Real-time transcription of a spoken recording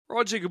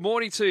Roger, good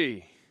morning to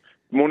you.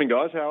 Morning,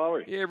 guys. How are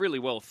we? Yeah, really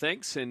well,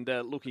 thanks. And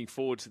looking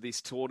forward to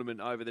this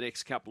tournament over the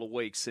next couple of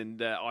weeks.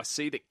 And I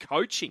see that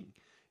coaching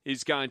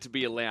is going to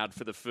be allowed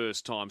for the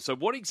first time. So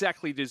what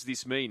exactly does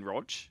this mean,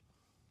 Rog?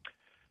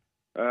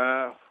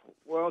 Well,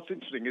 it's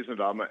interesting, isn't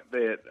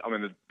it?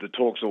 The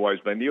talk's always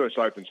been the US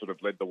Open sort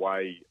of led the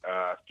way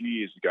a few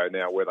years ago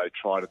now, where they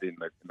tried it in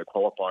the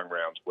qualifying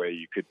rounds, where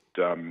you could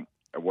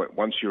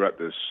once you're at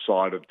the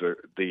side of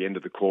the end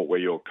of the court where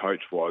your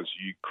coach was,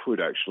 you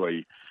could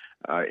actually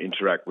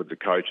interact with the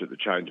coach at the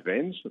change of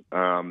ends.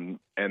 And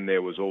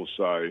there was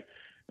also,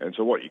 and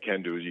so what you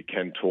can do is you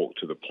can talk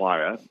to the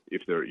player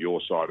if they're at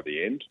your side of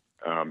the end.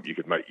 You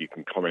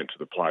can comment to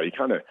the player. You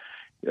kind of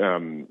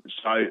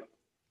so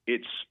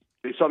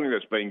it's something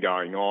that's been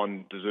going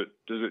on. Does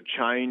it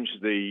change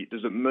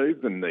does it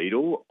move the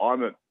needle?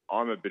 I'm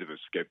a bit of a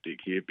skeptic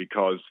here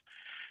because,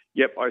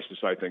 yep, I used to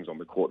say things on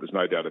the court. There's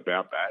no doubt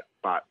about that.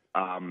 But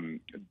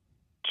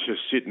to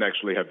sit and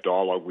actually have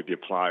dialogue with your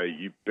player,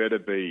 you better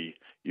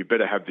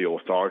have the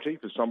authority.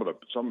 For some of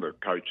the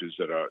coaches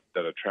that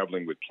are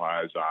travelling with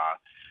players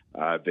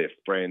are their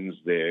friends,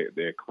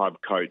 their club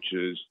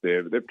coaches.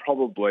 They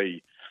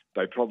probably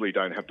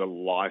don't have the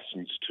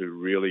license to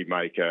really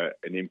make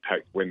an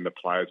impact when the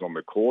player's on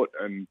the court.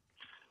 And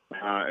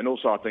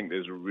also I think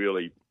there's a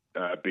really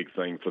big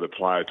thing for the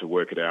player to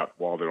work it out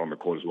while they're on the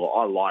court as well.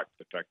 I like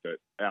the fact that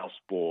our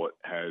sport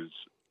has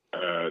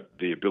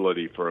the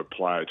ability for a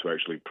player to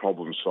actually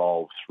problem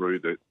solve through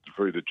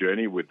the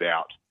journey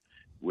without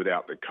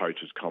the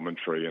coach's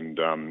commentary. And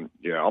I'm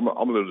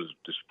a little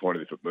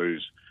disappointed if it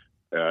moves,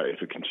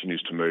 if it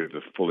continues to move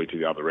fully to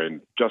the other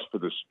end, just for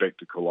the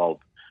spectacle of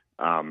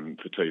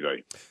for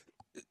TV.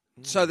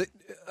 So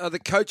are the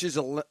coaches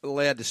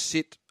allowed to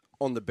sit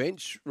on the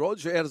bench,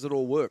 Rog? How does it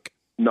all work?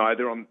 No,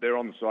 they're on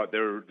the side.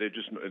 They're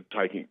just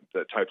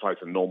take place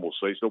in normal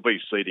seats. There'll be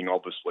seating,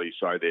 obviously,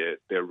 so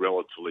they're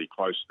relatively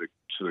close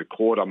to the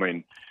court. I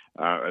mean,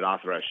 at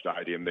Arthur Ashe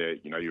Stadium,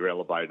 you're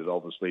elevated,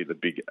 obviously, on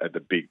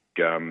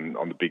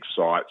the big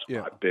sites.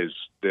 Yeah. But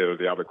there are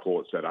the other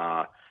courts that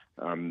are,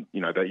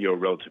 that you're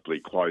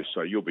relatively close.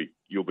 So you'll be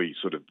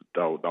sort of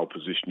they'll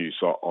position you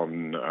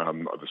on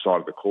the side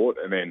of the court,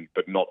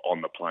 but not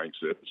on the playing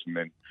surface, and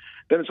then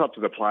it's up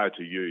to the player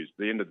to use. At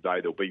the end of the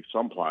day, there'll be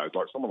some players,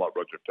 like someone like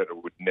Roger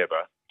Federer, would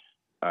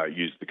never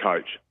use the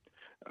coach.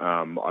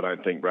 I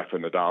don't think Rafa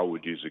Nadal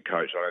would use a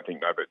coach. I don't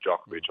think Novak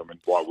Djokovic. I mean,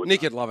 why would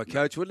Nick would love a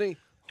coach, wouldn't he?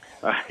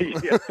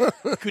 Yeah.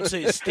 Could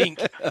see a stink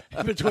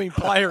between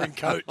player and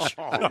coach.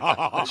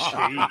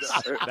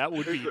 Jeez, that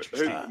would be interesting.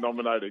 Who's the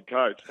nominated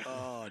coach?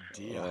 Oh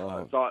dear.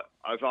 So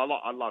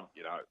I love,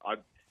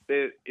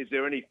 is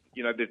there any,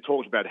 they've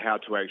talked about how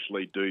to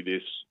actually do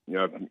this.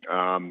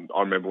 I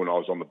remember when I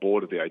was on the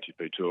board of the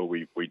ATP Tour,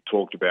 we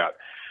talked about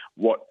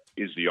what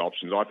is the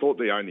options. I thought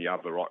the only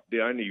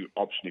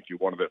option, if you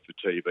wanted it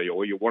for TV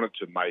or you wanted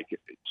to make it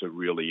to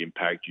really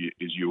impact you,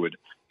 is you'd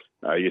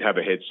have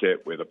a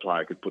headset where the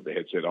player could put the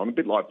headset on, a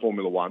bit like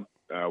Formula One,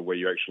 where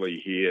you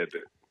actually hear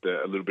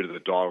a little bit of the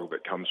dialogue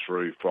that comes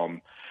through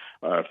from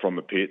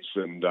the pits.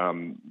 And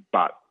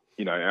but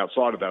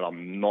outside of that,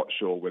 I'm not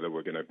sure whether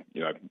we're going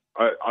to.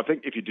 I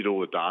think if you did all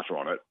the data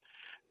on it,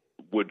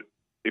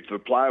 if the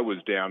player was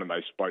down and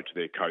they spoke to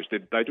their coach,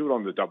 they do it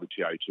on the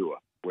WTA Tour,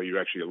 where you're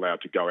actually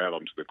allowed to go out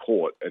onto the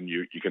court and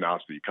you can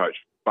ask your coach.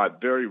 But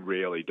very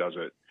rarely does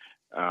it.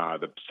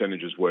 The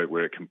percentages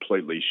where it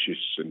completely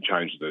shifts and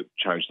change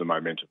the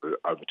momentum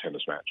of a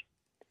tennis match.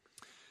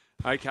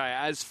 Okay,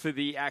 as for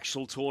the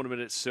actual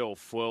tournament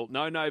itself, well,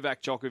 no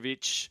Novak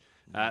Djokovic,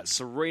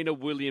 Serena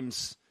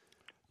Williams'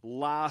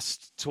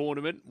 last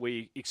tournament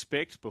we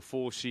expect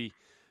before she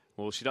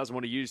doesn't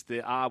want to use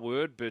the R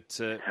word, but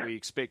we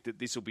expect that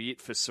this will be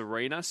it for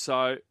Serena.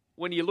 So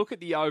when you look at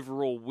the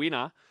overall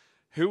winner,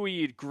 who are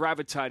you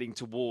gravitating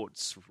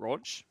towards,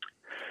 Rog?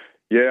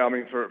 Yeah, I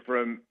mean,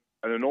 for an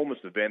enormous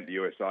event, the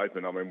US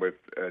Open, I mean,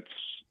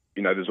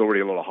 there's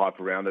already a lot of hype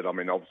around it. I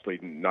mean, obviously,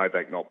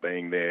 Novak not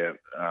being there,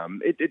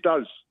 it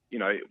does,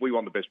 we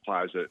want the best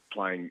players at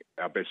playing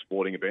our best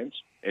sporting events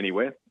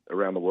anywhere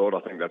around the world. I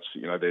think that's,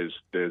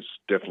 there's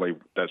definitely,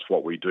 that's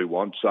what we do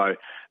want. So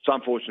it's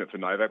unfortunate for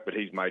Novak, but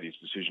he's made his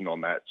decision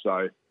on that.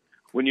 So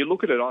when you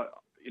look at it,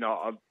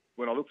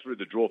 when I look through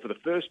the draw, for the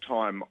first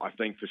time, I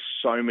think for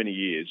so many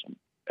years,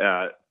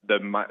 the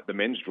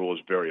men's draw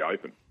is very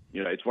open.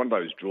 It's one of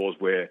those draws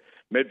where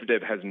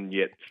Medvedev hasn't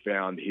yet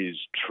found his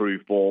true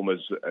form as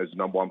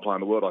number one player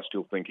in the world. I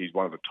still think he's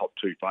one of the top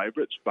two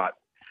favourites. But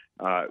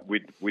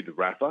with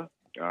Rafa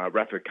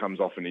comes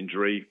off an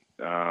injury,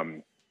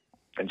 and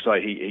so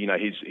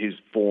his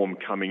form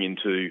coming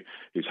into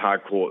his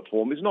hard court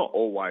form is not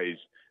always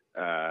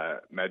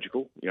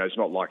magical. It's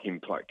not like him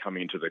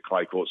coming into the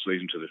clay court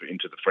season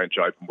into the French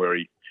Open where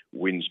he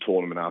wins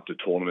tournament after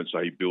tournament, so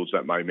he builds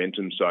that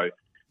momentum. So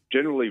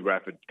generally,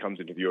 Rafa comes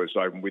into the US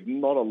Open with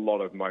not a lot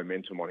of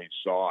momentum on his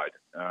side,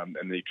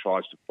 and he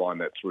tries to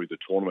find that through the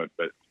tournament.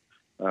 But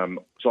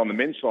so on the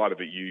men's side of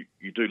it, you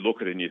do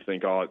look at it and you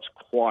think, it's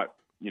quite,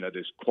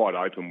 there's quite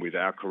open with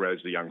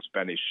Alcaraz, the young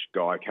Spanish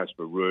guy,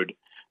 Casper Ruud,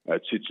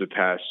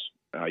 Tsitsipas,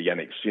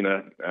 Yannick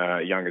Sinner,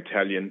 young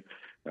Italian.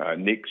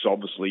 Nick's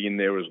obviously in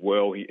there as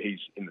well.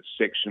 He's in the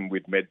section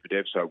with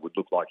Medvedev, so it would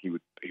look like he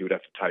would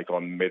have to take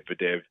on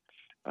Medvedev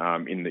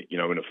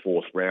in a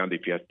fourth round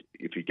if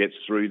he gets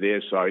through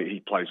there. So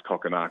he plays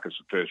Kokkinakis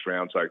the first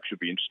round, so it should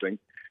be interesting.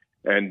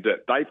 And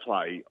they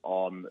play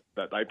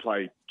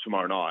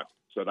tomorrow night.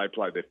 So they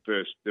play their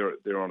first.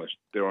 They're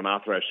on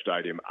Arthur Ashe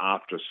Stadium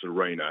after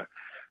Serena,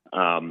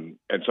 and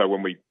so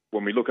when we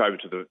look over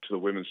to the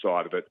women's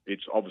side of it,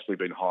 it's obviously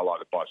been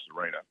highlighted by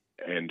Serena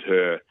and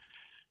her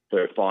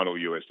final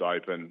US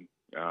Open,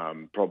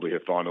 probably her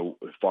final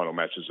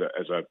match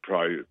as a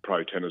pro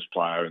tennis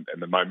player, and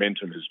the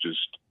momentum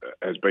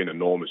has been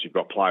enormous. You've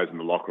got players in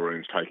the locker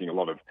rooms taking a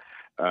lot of.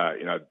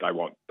 They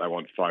want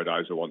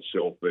photos, they want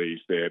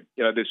selfies. They're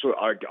sort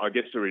of, I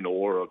guess they're in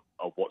awe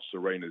of what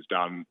Serena's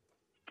done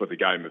for the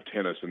game of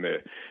tennis, and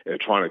they're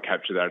trying to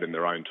capture that in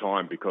their own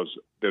time, because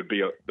there'd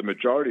be the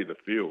majority of the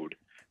field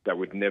that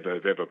would never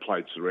have ever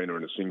played Serena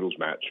in a singles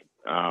match,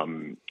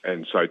 and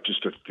so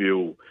just to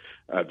feel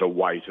the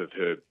weight of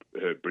her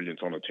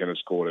brilliance on a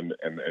tennis court and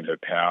her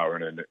power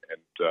and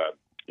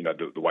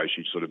the way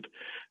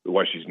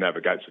she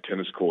navigates the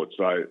tennis court.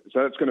 So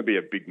that's going to be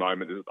a big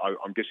moment.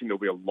 I'm guessing there'll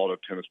be a lot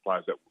of tennis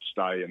players that will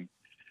stay and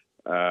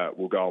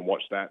we'll go and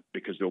watch that,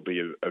 because there'll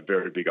be a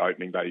very big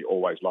opening. They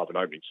always love an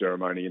opening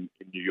ceremony in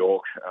New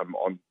York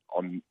on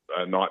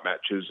night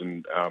matches,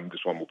 and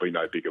this one will be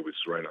no bigger with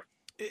Serena.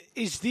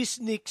 Is this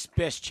Nick's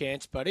best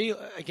chance, buddy?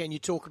 Again, you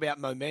talk about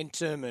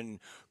momentum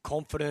and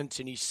confidence,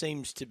 and he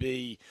seems to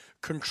be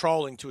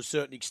controlling to a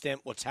certain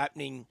extent what's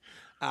happening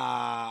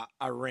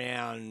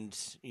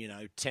around,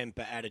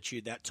 temper,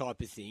 attitude, that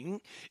type of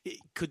thing.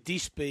 Could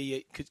this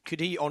be?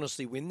 Could he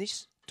honestly win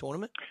this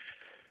tournament?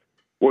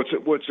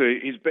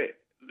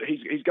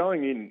 He's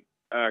going in,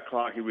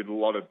 Clarkie, with a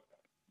lot of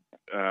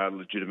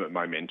legitimate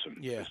momentum.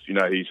 Yeah.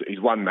 He's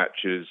won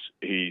matches.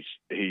 He's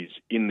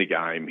in the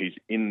game. He's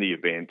in the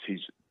event.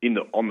 He's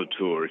on the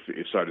tour,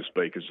 if so to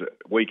speak. As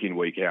week in,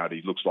 week out,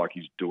 he looks like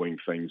he's doing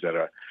things that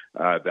are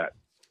that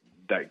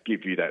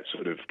give you that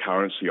sort of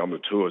currency on the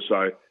tour.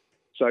 So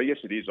yes,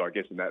 it is, I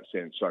guess, in that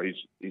sense. So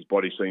his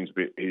body seems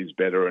he's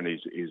better, and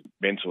he's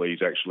mentally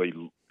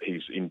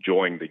he's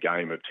enjoying the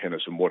game of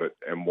tennis and what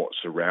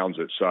surrounds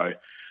it. So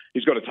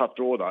he's got a tough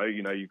draw, though.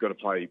 You've got to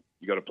play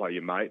your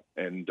mate,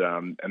 and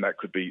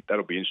that'll be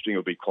interesting.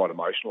 It'll be quite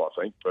emotional, I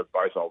think, for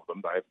both of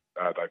them. They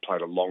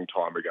played a long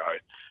time ago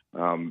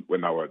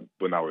when they were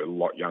a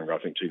lot younger. I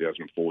think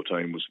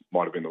 2014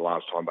 might have been the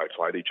last time they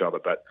played each other.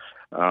 But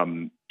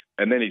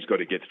and then he's got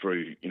to get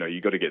through.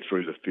 You've got to get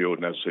through the field.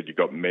 And as I said, you've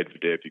got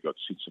Medvedev, you've got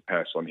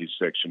Tsitsipas on his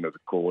section of the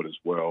court as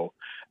well.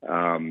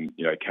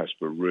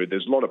 Casper Ruud.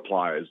 There's a lot of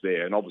players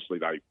there, and obviously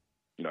they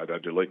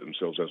delete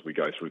themselves as we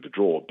go through the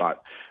draw.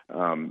 But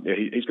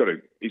he's got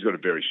an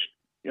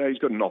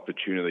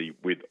opportunity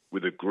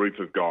with a group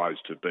of guys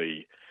to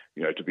be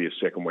a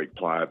second week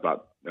player.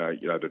 But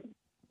there's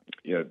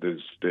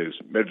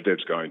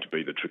Medvedev's going to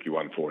be the tricky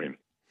one for him.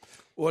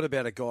 What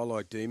about a guy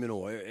like De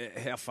Minaur?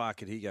 How far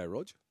could he go,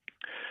 Rog?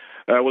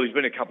 Well, he's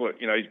been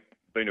he's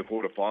been a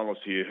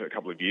quarter-finalist here a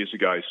couple of years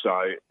ago,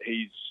 so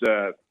he's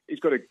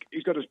got a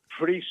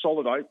pretty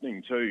solid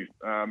opening too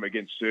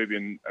against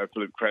Serbian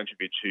Filip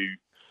Kranjčević, who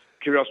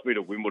curiosity me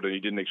at Wimbledon. He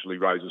didn't actually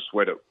raise a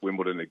sweat at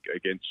Wimbledon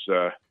against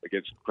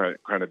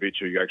Kranjčević,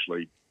 who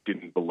actually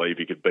didn't believe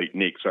he could beat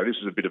Nick. So this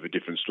is a bit of a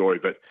different story,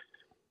 but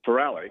for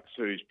Alex,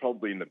 who's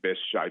probably in the best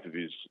shape of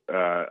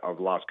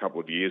the last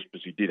couple of years,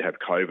 because he did have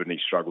COVID and he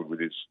struggled with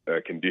his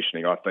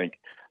conditioning, I think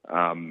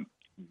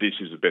this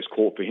is the best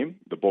court for him.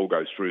 The ball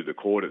goes through the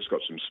court. It's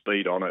got some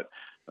speed on it.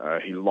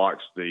 He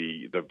likes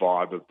the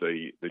vibe of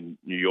the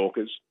New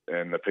Yorkers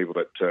and the people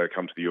that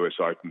come to the US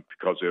Open,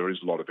 because there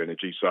is a lot of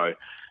energy. So,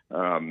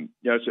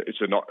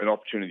 it's an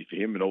opportunity for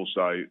him,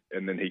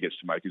 and then he gets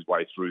to make his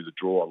way through the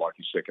draw, like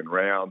his second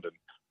round. And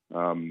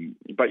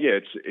but yeah,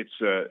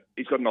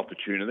 he's got an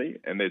opportunity,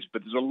 and there's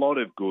a lot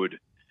of good.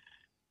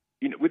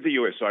 With the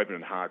US Open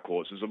and hard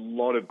courts, there's a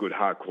lot of good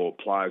hard court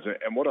players,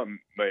 and what I mean,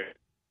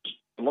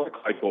 a lot of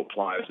clay court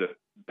players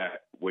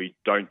that we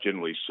don't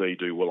generally see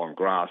do well on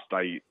grass.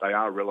 They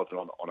are relevant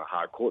on a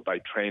hard court.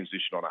 They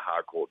transition on a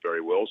hard court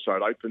very well, so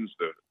it opens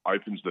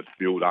the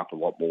field up a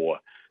lot more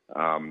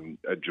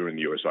during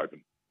the US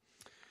Open.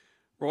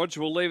 Rog,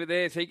 we'll leave it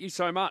there. Thank you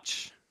so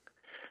much.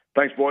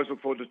 Thanks, boys.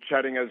 Look forward to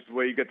chatting as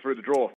we get through the draw.